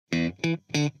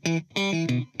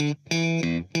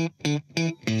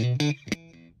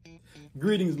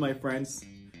Greetings, my friends.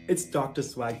 It's Dr.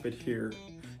 Swagfit here,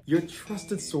 your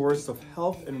trusted source of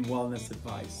health and wellness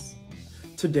advice.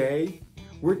 Today,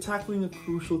 we're tackling a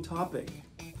crucial topic: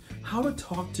 how to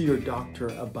talk to your doctor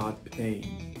about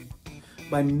pain.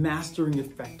 By mastering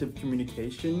effective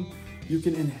communication, you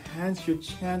can enhance your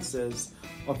chances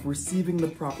of receiving the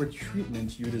proper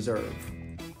treatment you deserve.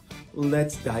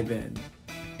 Let's dive in.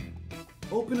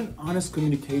 Open and honest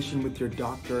communication with your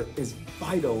doctor is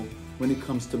vital when it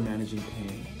comes to managing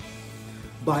pain.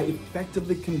 By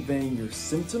effectively conveying your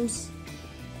symptoms,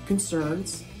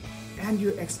 concerns, and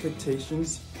your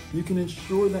expectations, you can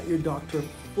ensure that your doctor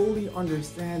fully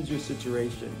understands your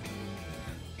situation.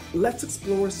 Let's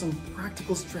explore some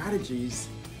practical strategies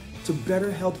to better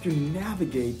help you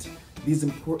navigate these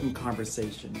important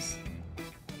conversations.